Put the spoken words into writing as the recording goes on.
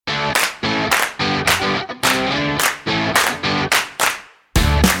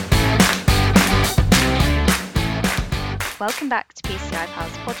Welcome back to PCI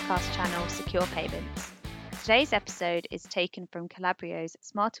Pal's podcast channel, Secure Payments. Today's episode is taken from Calabrio's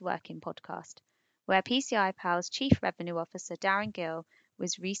Smarter Working podcast, where PCI Pal's Chief Revenue Officer, Darren Gill,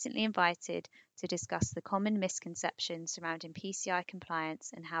 was recently invited to discuss the common misconceptions surrounding PCI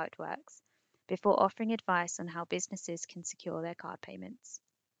compliance and how it works, before offering advice on how businesses can secure their card payments.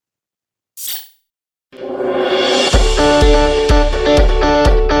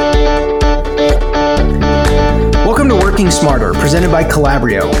 Welcome to Working Smarter, presented by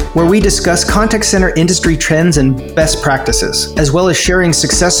Calabrio, where we discuss contact center industry trends and best practices, as well as sharing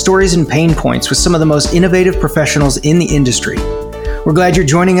success stories and pain points with some of the most innovative professionals in the industry. We're glad you're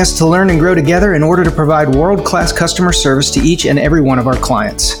joining us to learn and grow together in order to provide world-class customer service to each and every one of our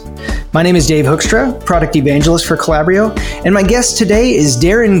clients. My name is Dave Hoekstra, Product Evangelist for Calabrio, and my guest today is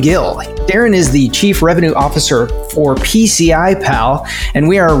Darren Gill. Darren is the Chief Revenue Officer for PCI Pal, and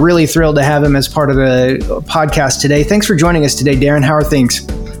we are really thrilled to have him as part of the podcast today. Thanks for joining us today, Darren. How are things?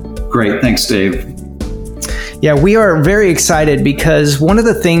 Great. Thanks, Dave. Yeah, we are very excited because one of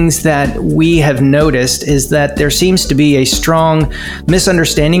the things that we have noticed is that there seems to be a strong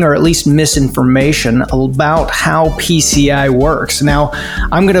misunderstanding or at least misinformation about how PCI works. Now,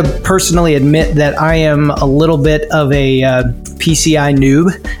 I'm going to personally admit that I am a little bit of a PCI noob,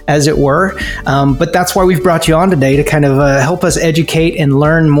 as it were, but that's why we've brought you on today to kind of help us educate and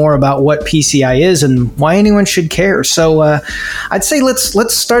learn more about what PCI is and why anyone should care. So I'd say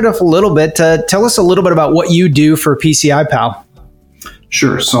let's start off a little bit. Tell us a little bit about what you do for PCI Pal.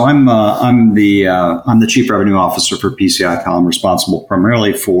 Sure. So I'm the Chief Revenue Officer for PCI Pal. I'm responsible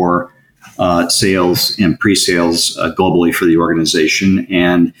primarily for sales and pre-sales globally for the organization.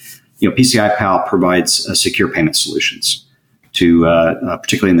 And PCI Pal provides secure payment solutions to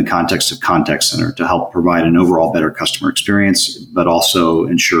particularly in the context of contact center to help provide an overall better customer experience, but also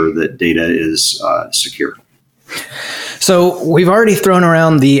ensure that data is secure. So we've already thrown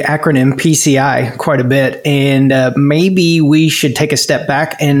around the acronym PCI quite a bit, and maybe we should take a step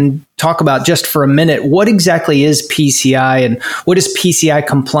back and talk about just for a minute, what exactly is PCI and what does PCI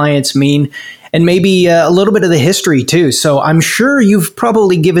compliance mean? And maybe a little bit of the history too. So I'm sure you've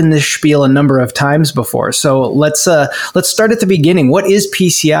probably given this spiel a number of times before. So let's start at the beginning. What is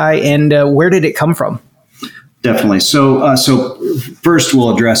PCI and where did it come from? Definitely. So first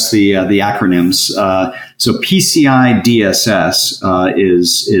we'll address the acronyms. So PCI DSS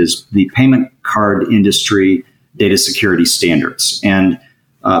is the Payment Card Industry Data Security Standards. And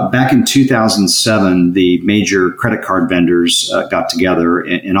back in 2007, the major credit card vendors got together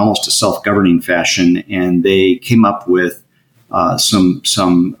in almost a self-governing fashion, and they came up with some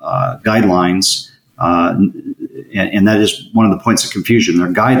guidelines. And that is one of the points of confusion. They're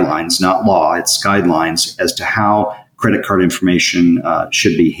guidelines, not law. It's guidelines as to how credit card information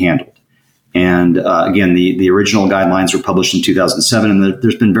should be handled. And again, the original guidelines were published in 2007, and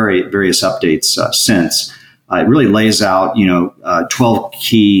there's been various updates since. It really lays out, 12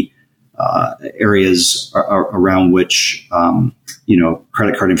 key areas around which,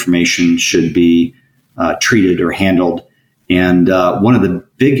 credit card information should be treated or handled. And one of the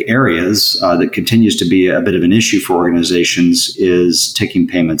big areas that continues to be a bit of an issue for organizations is taking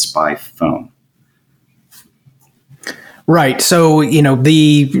payments by phone. Right. So,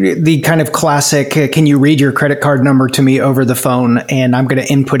 the kind of classic, can you read your credit card number to me over the phone and I'm going to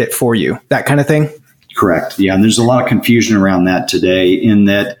input it for you, that kind of thing? Correct. Yeah. And there's a lot of confusion around that today in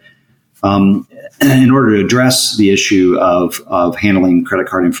that in order to address the issue of handling credit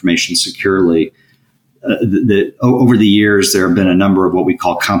card information securely, over the years, there have been a number of what we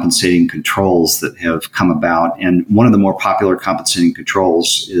call compensating controls that have come about. And one of the more popular compensating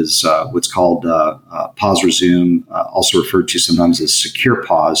controls is what's called pause resume, also referred to sometimes as secure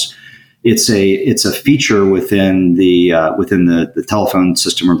pause. It's a feature within the telephone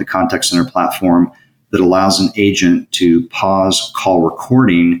system or the contact center platform that allows an agent to pause call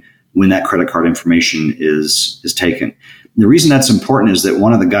recording when that credit card information is taken. The reason that's important is that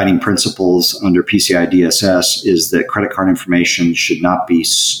one of the guiding principles under PCI DSS is that credit card information should not be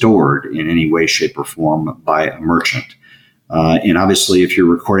stored in any way, shape, or form by a merchant. And obviously, if you're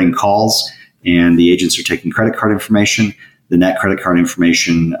recording calls and the agents are taking credit card information, then that credit card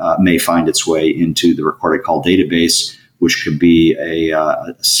information may find its way into the recorded call database, which could be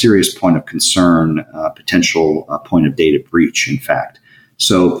a serious point of concern, potential point of data breach, in fact.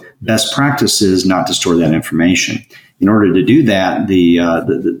 So best practice is not to store that information. In order to do that,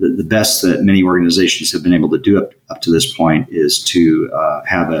 the best that many organizations have been able to do up to this point is to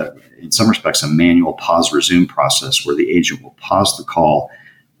have in some respects, a manual pause resume process where the agent will pause the call,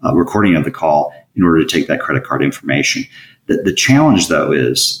 recording of the call, in order to take that credit card information. The challenge, though,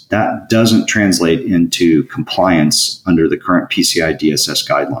 is that doesn't translate into compliance under the current PCI DSS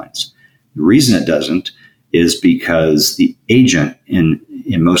guidelines. The reason it doesn't is because the agent, in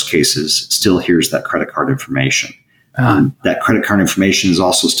most cases, still hears that credit card information. That credit card information is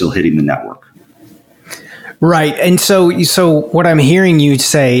also still hitting the network. Right. And so what I'm hearing you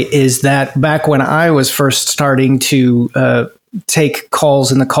say is that back when I was first starting to take calls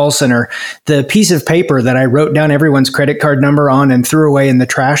in the call center, the piece of paper that I wrote down everyone's credit card number on and threw away in the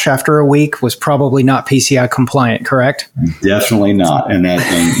trash after a week was probably not PCI compliant, correct? Definitely not. And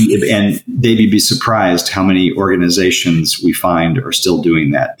they'd be surprised how many organizations we find are still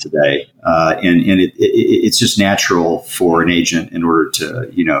doing that today. And it's just natural for an agent, in order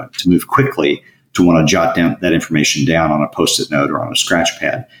to move quickly, to want to jot down that information down on a Post-it note or on a scratch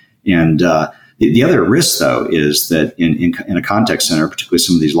pad. And the other risk, though, is that in a contact center, particularly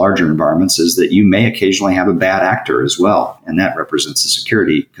some of these larger environments, is that you may occasionally have a bad actor as well. And that represents a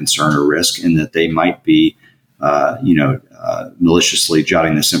security concern or risk, in that they might be, maliciously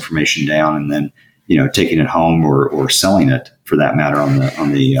jotting this information down and then, taking it home or selling it, for that matter, on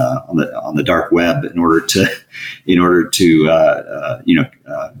the dark web in order to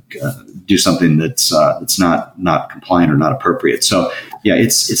do something that's not compliant or not appropriate. So yeah,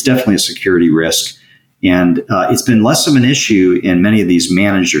 it's definitely a security risk, and it's been less of an issue in many of these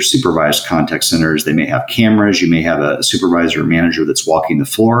managed or supervised contact centers. They may have cameras. You may have a supervisor or manager that's walking the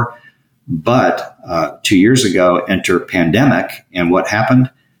floor. But 2 years ago, enter pandemic, and what happened?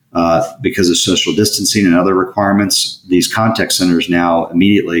 Because of social distancing and other requirements, these contact centers now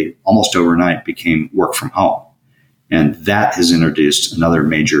immediately, almost overnight, became work from home. And that has introduced another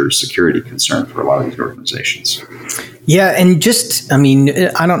major security concern for a lot of these organizations. Yeah. And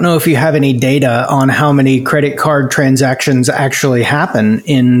I don't know if you have any data on how many credit card transactions actually happen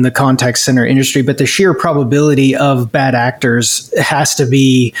in the contact center industry, but the sheer probability of bad actors has to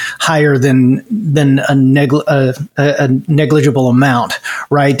be higher than a negligible amount,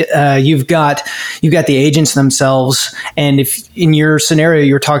 right? You've got the agents themselves. And if in your scenario,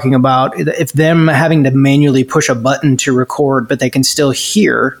 you're talking about if them having to manually push a button to record, but they can still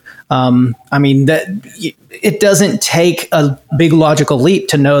hear. It doesn't take a big logical leap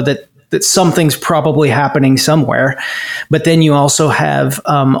to know that something's probably happening somewhere. But then you also have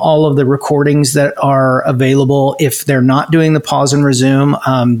all of the recordings that are available if they're not doing the pause and resume.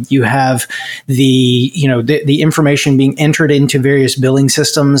 You have the information being entered into various billing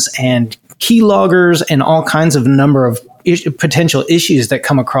systems and key loggers and all kinds of number of potential issues that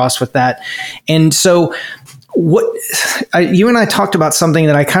come across with that. And so you and I talked about something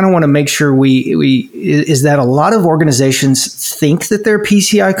that I kind of want to make sure is that a lot of organizations think that they're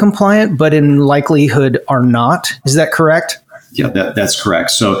PCI compliant, but in likelihood are not. Is that correct? Yeah, that's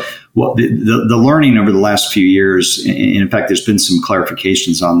correct. So the learning over the last few years, and in fact, there's been some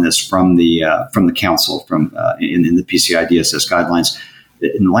clarifications on this from the council in the PCI DSS guidelines.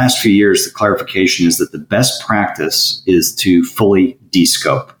 In the last few years, the clarification is that the best practice is to fully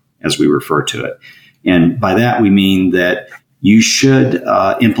descope, as we refer to it. And by that, we mean that you should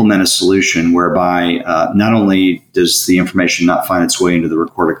implement a solution whereby not only does the information not find its way into the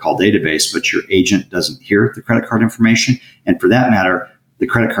recorded call database, but your agent doesn't hear the credit card information. And for that matter, the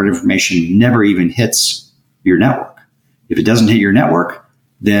credit card information never even hits your network. If it doesn't hit your network,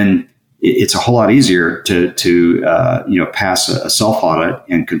 then it's a whole lot easier to pass a self-audit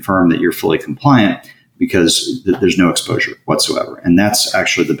and confirm that you're fully compliant, because there's no exposure whatsoever. And that's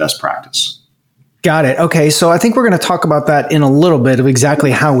actually the best practice. Got it. Okay. So I think we're going to talk about that in a little bit, of exactly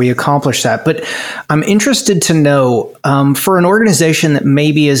how we accomplish that. But I'm interested to know, for an organization that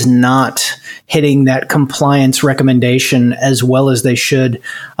maybe is not hitting that compliance recommendation as well as they should,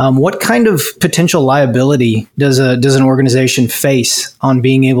 what kind of potential liability does an organization face on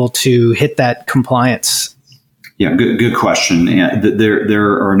being able to hit that compliance? Yeah, good question. Yeah,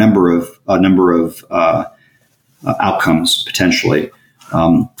 there are a number of outcomes potentially.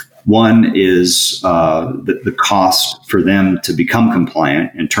 One is the cost for them to become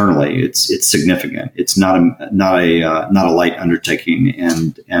compliant internally. It's significant. It's not a light undertaking,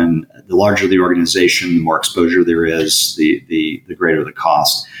 and the larger the organization, the more exposure there is, the greater the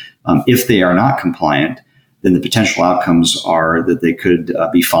cost. If they are not compliant, then the potential outcomes are that they could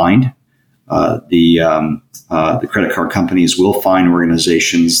be fined. The credit card companies will fine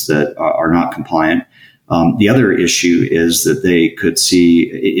organizations that are not compliant. The other issue is that they could see,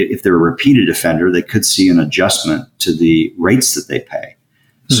 if they're a repeated offender, they could see an adjustment to the rates that they pay.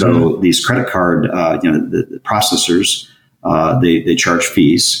 Mm-hmm. So these credit card, the processors, they charge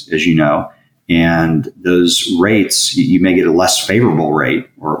fees, as you know, And those rates, you may get a less favorable rate,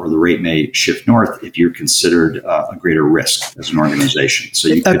 or the rate may shift north if you're considered a greater risk as an organization. So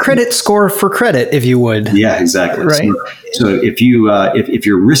a credit score for credit, if you would. Yeah, exactly. Right. So if you if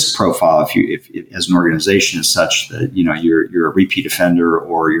your risk profile, if as an organization is such that you're a repeat offender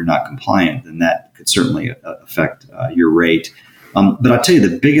or you're not compliant, then that could certainly affect your rate. But I'll tell you,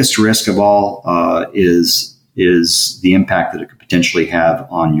 the biggest risk of all is the impact that it could potentially have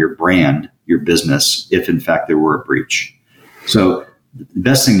on your brand, your business, if in fact there were a breach. So the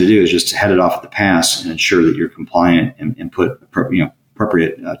best thing to do is just to head it off at the pass and ensure that you're compliant and put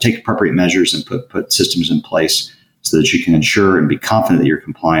take appropriate measures and put systems in place so that you can ensure and be confident that you're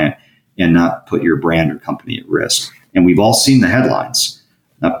compliant and not put your brand or company at risk. And we've all seen the headlines,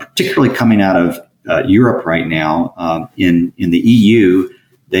 particularly coming out of Europe right now. In the EU,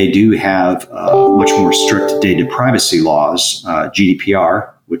 they do have much more strict data privacy laws,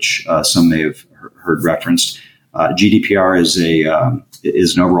 GDPR, which some may have heard referenced. GDPR is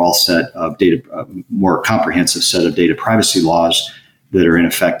an overall set of more comprehensive set of data privacy laws that are in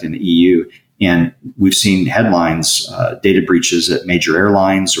effect in the EU. And we've seen headlines, data breaches at major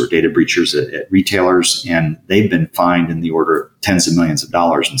airlines or data breaches at retailers, and they've been fined in the order of tens of millions of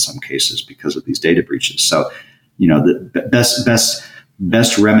dollars in some cases because of these data breaches. So, the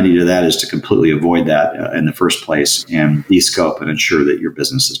best remedy to that is to completely avoid that in the first place and descope and ensure that your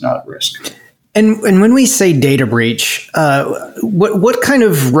business is not at risk. And when we say data breach, what kind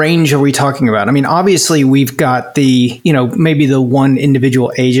of range are we talking about? I mean, obviously we've got maybe the one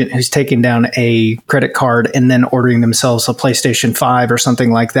individual agent who's taking down a credit card and then ordering themselves a PlayStation 5 or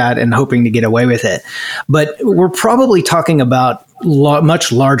something like that and hoping to get away with it. But we're probably talking about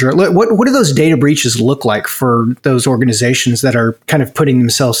much larger. What do those data breaches look like for those organizations that are kind of putting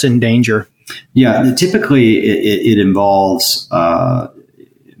themselves in danger? Yeah, typically it involves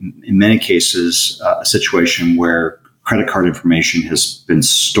in many cases, a situation where credit card information has been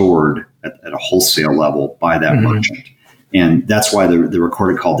stored at a wholesale level by that merchant. And that's why the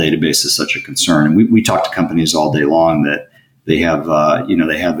recorded call database is such a concern. And we talk to companies all day long that they have,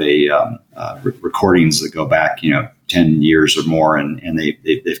 recordings that go back, 10 years or more, and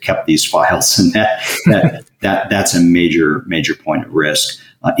they've kept these files. And that's a major point of risk.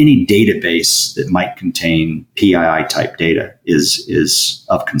 Any database that might contain PII type data is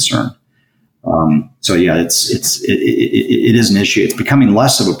of concern. So yeah, it is an issue. It's becoming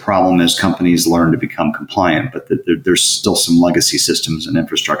less of a problem as companies learn to become compliant, but there's still some legacy systems and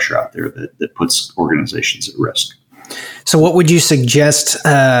infrastructure out there that puts organizations at risk. So what would you suggest?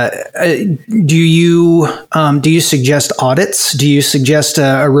 Do you suggest audits? Do you suggest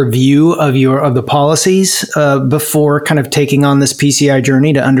a review of the policies before kind of taking on this PCI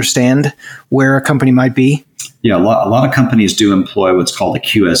journey to understand where a company might be? Yeah, a lot of companies do employ what's called a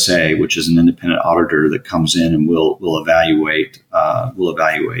QSA, which is an independent auditor that comes in and will evaluate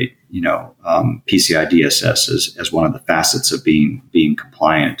PCI DSS as one of the facets of being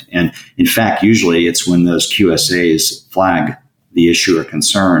compliant. And in fact, usually it's when those QSAs flag the issue or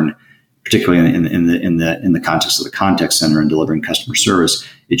concern, particularly in the context of the contact center and delivering customer service.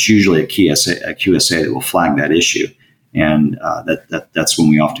 It's usually a QSA that will flag that issue. And that's when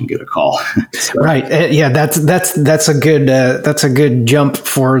we often get a call. So. Right. Yeah. That's a good jump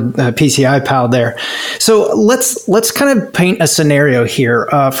for PCI Pal there. So let's kind of paint a scenario here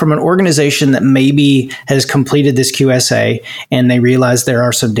from an organization that maybe has completed this QSA and they realize there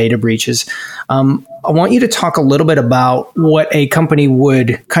are some data breaches. I want you to talk a little bit about what a company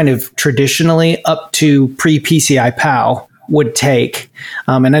would kind of traditionally up to pre-PCI Pal would take.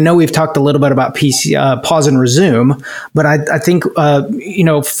 And I know we've talked a little bit about pause and resume, but I think,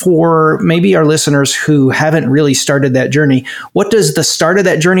 for maybe our listeners who haven't really started that journey, what does the start of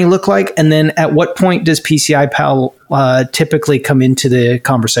that journey look like? And then at what point does PCI Pal typically come into the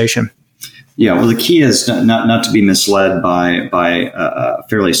conversation? Yeah, well, the key is not to be misled by a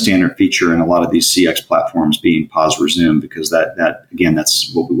fairly standard feature in a lot of these CX platforms being pause resume, because that again,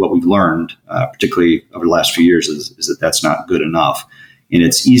 that's what we've learned, particularly over the last few years, is that that's not good enough, and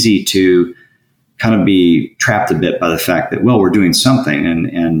it's easy to kind of be trapped a bit by the fact that, well, we're doing something, and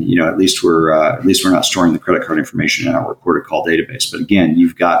at least we're not storing the credit card information in our recorded call database. But again,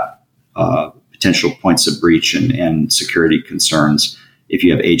 you've got potential points of breach and security concerns if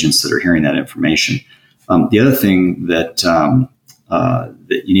you have agents that are hearing that information. The other thing that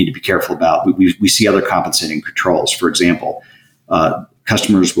you need to be careful about, we see other compensating controls. For example,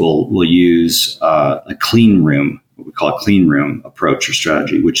 customers will use a clean room, what we call a clean room approach or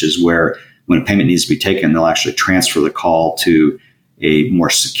strategy, which is where when a payment needs to be taken, they'll actually transfer the call to a more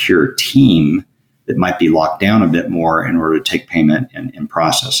secure team that might be locked down a bit more in order to take payment and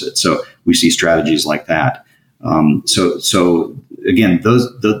process it. So we see strategies like that. So again,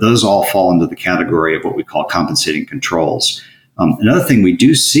 those all fall into the category of what we call compensating controls. Another thing we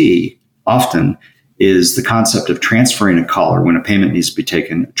do see often is the concept of transferring a caller when a payment needs to be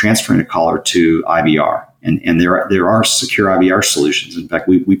taken, transferring a caller to IVR. And there are secure IVR solutions. In fact,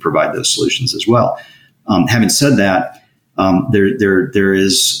 we provide those solutions as well. Having said that, there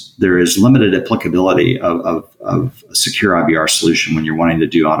is limited applicability of a secure IVR solution when you're wanting to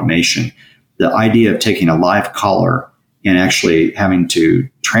do automation. The idea of taking a live caller and actually having to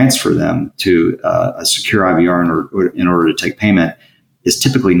transfer them to a secure IVR in order to take payment is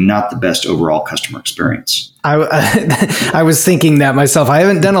typically not the best overall customer experience. I was thinking that myself. I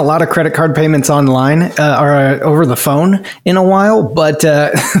haven't done a lot of credit card payments online or over the phone in a while, but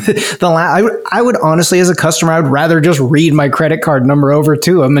I would honestly, as a customer, I would rather just read my credit card number over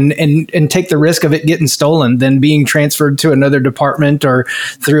to them and take the risk of it getting stolen than being transferred to another department or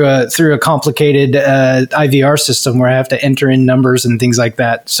through a complicated IVR system where I have to enter in numbers and things like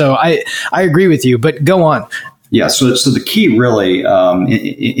that. So I agree with you, but go on. Yeah, so the key really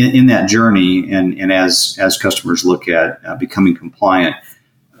in that journey, and as customers look at becoming compliant,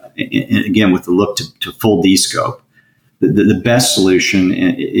 and again with the look to full descope, the best solution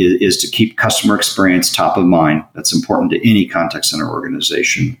is to keep customer experience top of mind. That's important to any contact center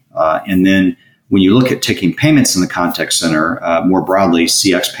organization. And then when you look at taking payments in the contact center, more broadly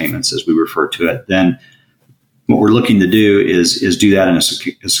CX payments as we refer to it, then what we're looking to do is do that in a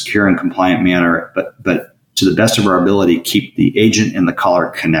secure and compliant manner, but to the best of our ability, keep the agent and the caller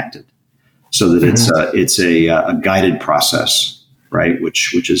connected, so that it's a guided process, right?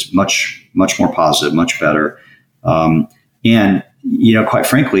 Which is much more positive, much better. And quite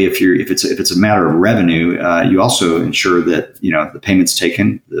frankly, if it's a matter of revenue, you also ensure that the payment's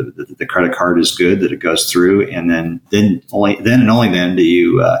taken, the credit card is good, that it goes through, and then only then do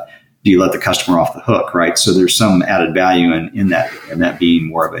you let the customer off the hook, right? So there's some added value in that being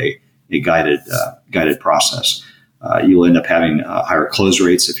more of a guided process. You'll end up having higher close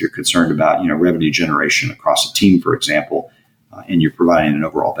rates if you're concerned about revenue generation across a team, for example, and you're providing an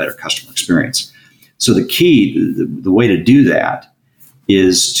overall better customer experience. So the key, the way to do that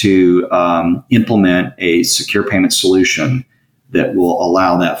is to implement a secure payment solution that will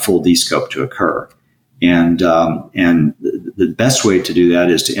allow that full descope to occur. And the best way to do that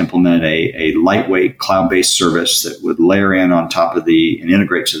is to implement a lightweight cloud-based service that would layer in on top of and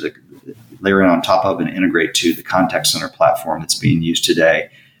integrate to the contact center platform that's being used today,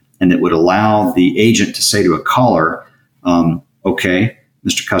 and that would allow the agent to say to a caller, okay,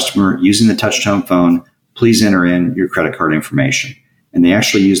 Mr. Customer, using the touch-tone phone, please enter in your credit card information. And they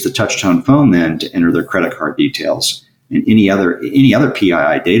actually use the touch-tone phone then to enter their credit card details and any other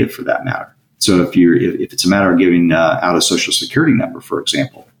PII data for that matter. So if it's a matter of giving out a social security number, for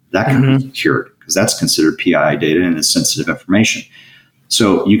example, that can be secured because that's considered PII data and it's sensitive information.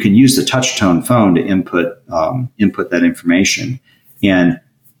 So you can use the touch-tone phone to input that information, and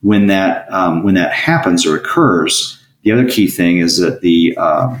when that happens or occurs, the other key thing is that the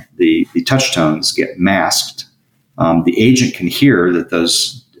touch tones get masked. The agent can hear that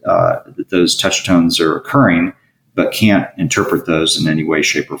those touch tones are occurring, but can't interpret those in any way,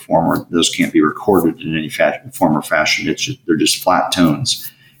 shape, or form, or those can't be recorded in any form or fashion. They're just flat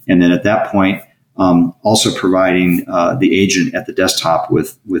tones, and then at that point, also providing the agent at the desktop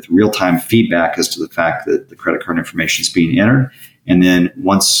with real-time feedback as to the fact that the credit card information is being entered. And then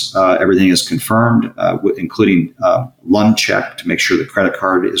once everything is confirmed, including LUN check to make sure the credit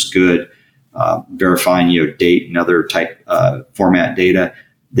card is good, verifying date and other type format data,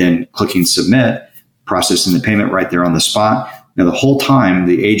 then clicking submit, processing the payment right there on the spot. Now, the whole time,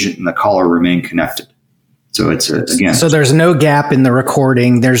 the agent and the caller remain connected. So So there's no gap in the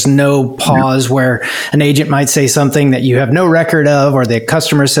recording. There's no pause where an agent might say something that you have no record of, or the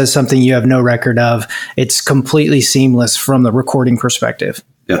customer says something you have no record of. It's completely seamless from the recording perspective.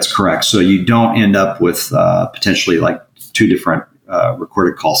 That's correct. So you don't end up with potentially like two different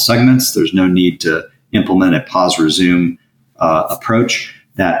recorded call segments. There's no need to implement a pause resume approach.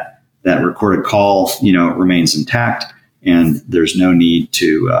 That recorded call, remains intact. And there's no need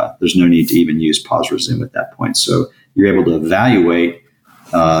to even use pause resume at that point. So you're able to evaluate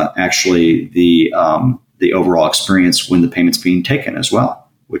actually the overall experience when the payment's being taken as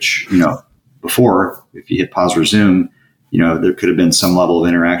well. Which before, if you hit pause resume, there could have been some level of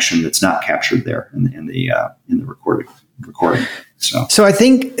interaction that's not captured there in the recording. So I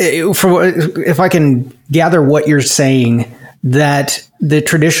think if I can gather what you're saying, that the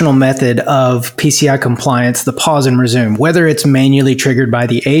traditional method of PCI compliance, the pause and resume, whether it's manually triggered by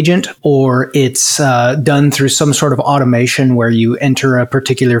the agent or it's done through some sort of automation where you enter a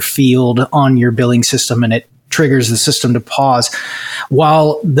particular field on your billing system and it triggers the system to pause.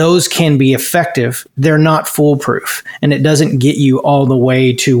 While those can be effective, they're not foolproof, and it doesn't get you all the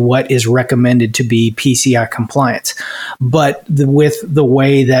way to what is recommended to be PCI compliance. But with the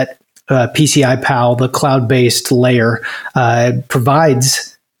way that PCI Pal, the cloud-based layer,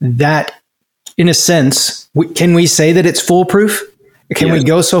 provides that, in a sense, can we say that it's foolproof? Can we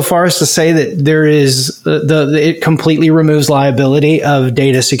go so far as to say that there is it completely removes liability of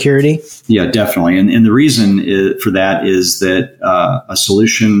data security? Yeah, definitely. And the reason for that is that a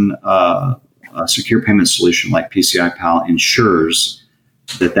solution, a secure payment solution like PCI Pal ensures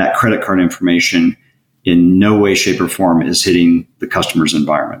that credit card information in no way, shape, or form is hitting the customer's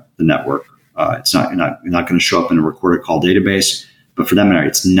environment, the network. It's not going to show up in a recorded call database, but for that matter,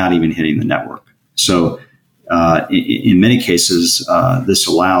 it's not even hitting the network. So in many cases, this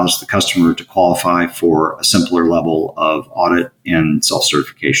allows the customer to qualify for a simpler level of audit and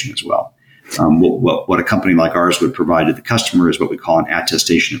self-certification as well. What a company like ours would provide to the customer is what we call an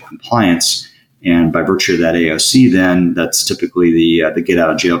attestation of compliance. And by virtue of that AOC, then that's typically the get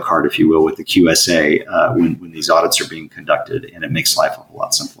out of jail card, if you will, with the QSA when these audits are being conducted, and it makes life a whole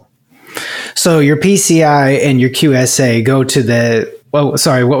lot simpler. So your PCI and your QSA go to the what was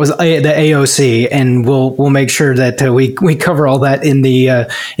the AOC, and we'll make sure that we cover all that in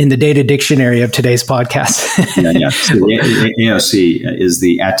the data dictionary of today's podcast. Yeah. So the AOC is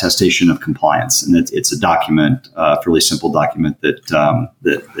the attestation of compliance, and it's a document, fairly simple document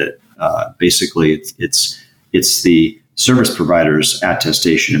that basically it's the service provider's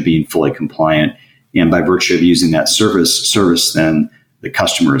attestation of being fully compliant, and by virtue of using that service, then the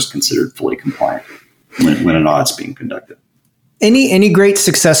customer is considered fully compliant when an audit's being conducted. Any great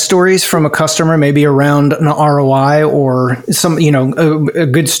success stories from a customer, maybe around an ROI or some, a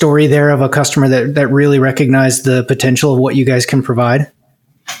good story there of a customer that really recognized the potential of what you guys can provide?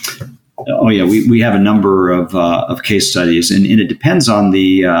 Oh yeah, we have a number of case studies, and it depends on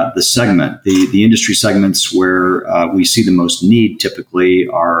the segment. The industry segments where we see the most need typically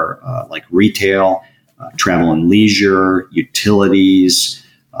are like retail, travel and leisure, utilities,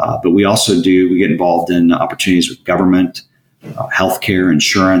 but we get involved in opportunities with government, healthcare,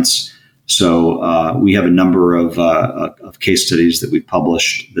 insurance. So we have a number of case studies that we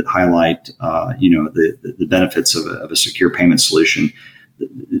published that highlight the benefits of a secure payment solution.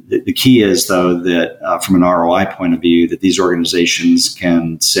 The key is, though, that from an ROI point of view, that these organizations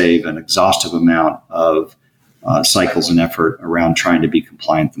can save an exhaustive amount of cycles and effort around trying to be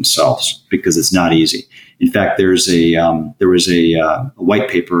compliant themselves, because it's not easy. In fact, there was a white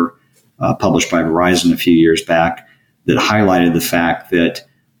paper published by Verizon a few years back that highlighted the fact that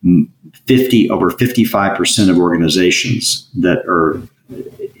over 55% of organizations that are,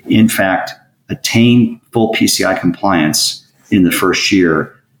 in fact, attain full PCI compliance in the first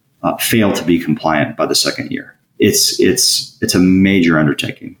year fail to be compliant by the second year. It's a major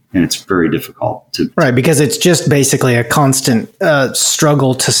undertaking, and it's very difficult to. Right, because it's just basically a constant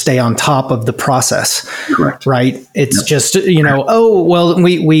struggle to stay on top of the process. Correct. Right. It's just we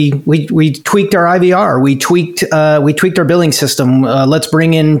tweaked our IVR, we tweaked our billing system. Let's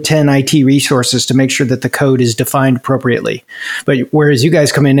bring in 10 IT resources to make sure that the code is defined appropriately. But whereas you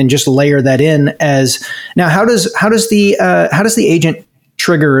guys come in and just layer that in as now, how does the agent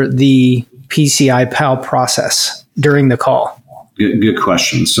trigger the PCI Pal process during the call? Good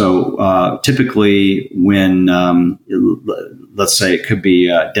question. So typically when, let's say it could be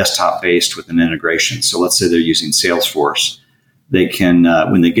desktop based with an integration. So let's say they're using Salesforce. They can,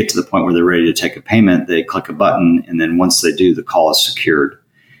 when they get to the point where they're ready to take a payment, they click a button, and then once they do, the call is secured.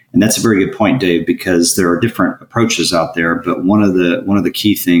 And that's a very good point, Dave, because there are different approaches out there. But one of the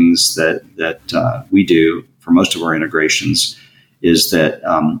key things that we do for most of our integrations is that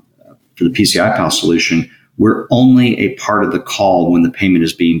for the PCI Pal solution, we're only a part of the call when the payment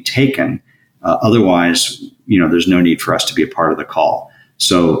is being taken. Otherwise, there's no need for us to be a part of the call.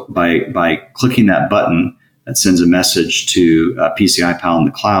 So by clicking that button, that sends a message to PCI Pal in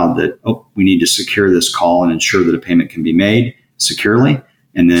the cloud that, we need to secure this call and ensure that a payment can be made securely.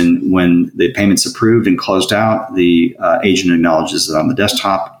 And then when the payment's approved and closed out, the agent acknowledges it on the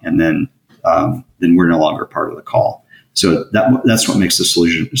desktop, and then we're no longer part of the call. So that's what makes the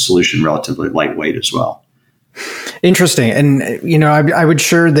solution relatively lightweight as well. Interesting. And, I would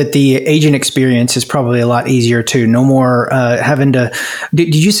sure that the agent experience is probably a lot easier too. No more having to,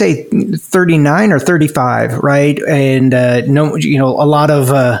 did you say 39 or 35, right? And a lot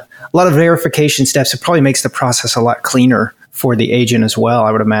of verification steps. It probably makes the process a lot cleaner for the agent as well,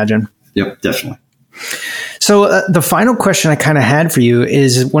 I would imagine. Yep, definitely. So the final question I kind of had for you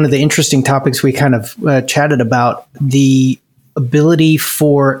is one of the interesting topics we kind of chatted about, the ability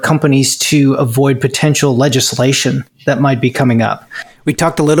for companies to avoid potential legislation that might be coming up. We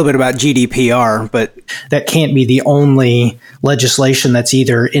talked a little bit about GDPR, but that can't be the only legislation that's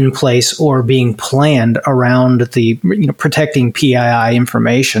either in place or being planned around the protecting PII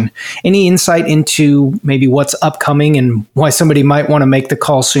information. Any insight into maybe what's upcoming and why somebody might want to make the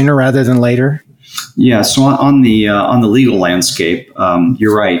call sooner rather than later? Yeah, so on the legal landscape,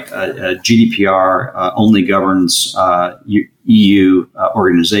 you're right. GDPR only governs EU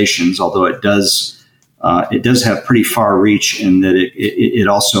organizations, although it does have pretty far reach in that it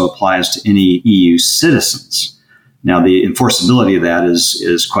also applies to any EU citizens. Now, the enforceability of that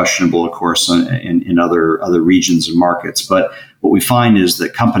is questionable, of course, in other regions and markets. But what we find is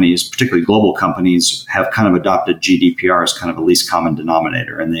that companies, particularly global companies, have kind of adopted GDPR as kind of a least common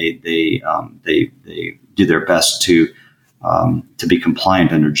denominator, and they do their best to be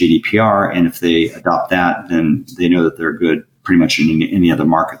compliant under GDPR. And if they adopt that, then they know that they're good pretty much in any other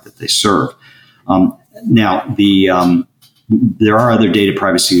market that they serve. Now, there are other data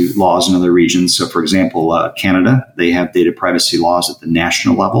privacy laws in other regions. So, for example, Canada, they have data privacy laws at the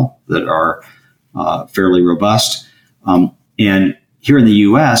national level that are fairly robust. And here in the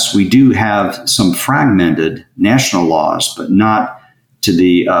U.S., we do have some fragmented national laws, but not to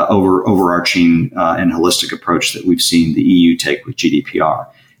the overarching and holistic approach that we've seen the EU take with GDPR.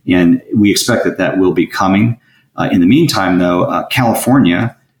 And we expect that will be coming. In the meantime, though,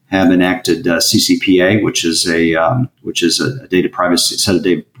 California have enacted CCPA, which is a data privacy set of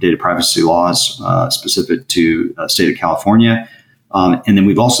data privacy laws specific to the state of California, and then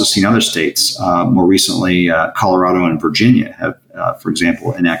we've also seen other states. More recently, Colorado and Virginia have, for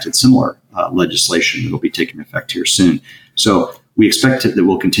example, enacted similar legislation that will be taking effect here soon. So we expect that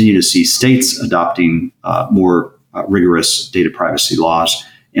we'll continue to see states adopting more rigorous data privacy laws,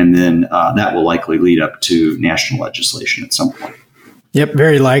 and then that will likely lead up to national legislation at some point. Yep,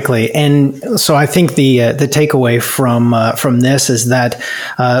 very likely. And so I think the takeaway from this is that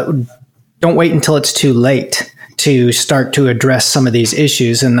don't wait until it's too late to start to address some of these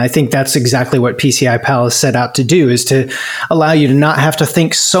issues. And I think that's exactly what PCI Pal is set out to do, is to allow you to not have to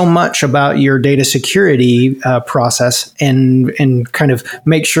think so much about your data security process and kind of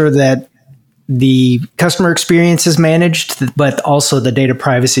make sure that the customer experience is managed, but also the data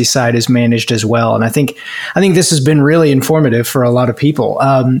privacy side is managed as well. And I think this has been really informative for a lot of people.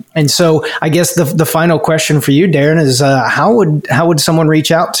 And so I guess the final question for you, Darren, is how would someone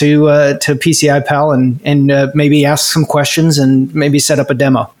reach out to PCI Pal and maybe ask some questions and maybe set up a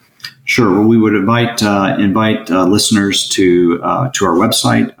demo? Sure. Well, we would invite listeners to our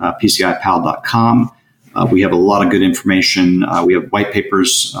website, PCIPal.com. We have a lot of good information. We have white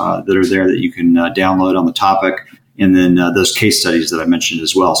papers that are there that you can download on the topic, and then those case studies that I mentioned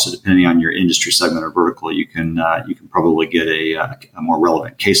as well. So depending on your industry segment or vertical, you can probably get a more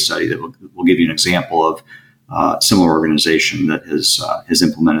relevant case study that will give you an example of a similar organization that has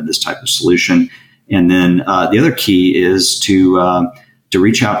implemented this type of solution. And then the other key is to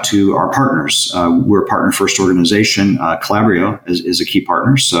reach out to our partners. We're a partner-first organization. Calabrio is a key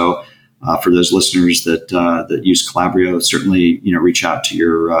partner. So for those listeners that use Calabrio, certainly reach out to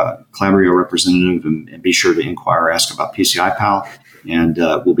your Calabrio representative and be sure to inquire or ask about PCI Pal, and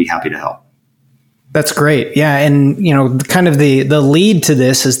we'll be happy to help. That's great. Yeah. And, kind of the lead to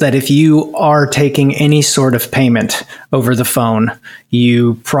this is that if you are taking any sort of payment over the phone,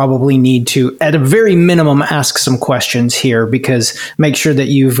 you probably need to, at a very minimum, ask some questions here, because make sure that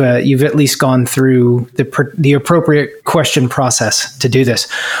you've at least gone through the appropriate question process to do this.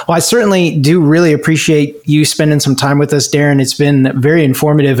 Well, I certainly do really appreciate you spending some time with us, Darren. It's been very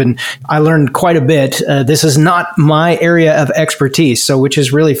informative, and I learned quite a bit. This is not my area of expertise, so which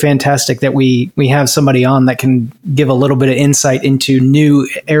is really fantastic that we have somebody on that can give a little bit of insight into new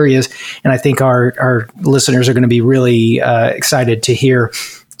areas. And I think our listeners are going to be really excited to hear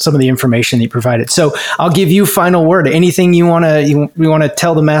some of the information that you provided. So I'll give you final word. Anything you want to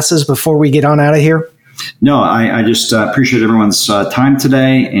tell the masses before we get on out of here? No, I just appreciate everyone's time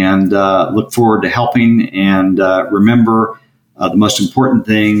today, and look forward to helping. And remember, the most important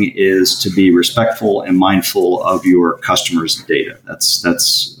thing is to be respectful and mindful of your customers' data.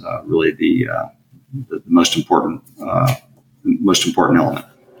 That's really the most important element.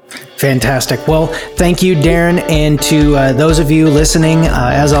 Fantastic. Well, thank you, Darren. And to those of you listening,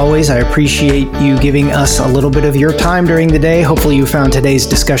 as always, I appreciate you giving us a little bit of your time during the day. Hopefully you found today's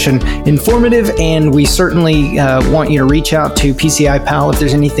discussion informative, and we certainly want you to reach out to PCI Pal if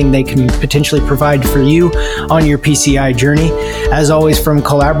there's anything they can potentially provide for you on your PCI journey. As always, from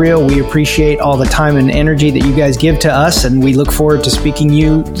Calabrio, we appreciate all the time and energy that you guys give to us, and we look forward to speaking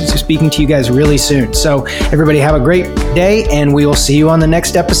to you guys really soon. So everybody have a great day, and we will see you on the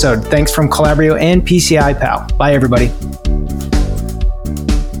next episode. Thanks from Calabrio and PCI Pal. Bye, everybody.